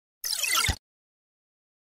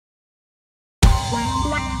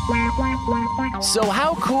So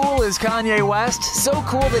how cool is Kanye West? So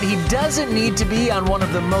cool that he doesn't need to be on one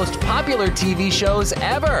of the most popular TV shows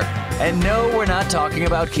ever. And no, we're not talking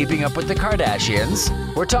about Keeping Up with the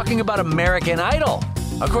Kardashians. We're talking about American Idol.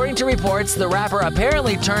 According to reports, the rapper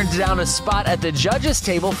apparently turned down a spot at the judges'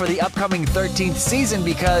 table for the upcoming 13th season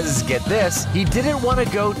because, get this, he didn't want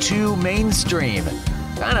to go too mainstream.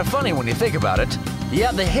 Kind of funny when you think about it.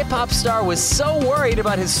 Yeah, the hip-hop star was so worried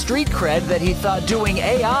about his street cred that he thought doing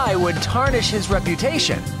AI would tarnish his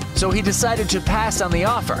reputation. So he decided to pass on the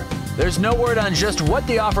offer. There's no word on just what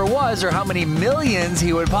the offer was or how many millions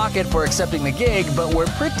he would pocket for accepting the gig, but we're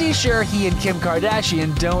pretty sure he and Kim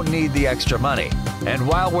Kardashian don't need the extra money. And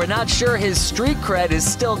while we're not sure his street cred is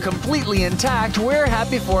still completely intact, we're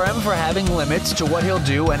happy for him for having limits to what he'll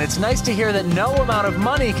do, and it's nice to hear that no amount of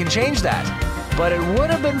money can change that. But it would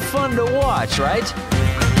have been fun to watch, right?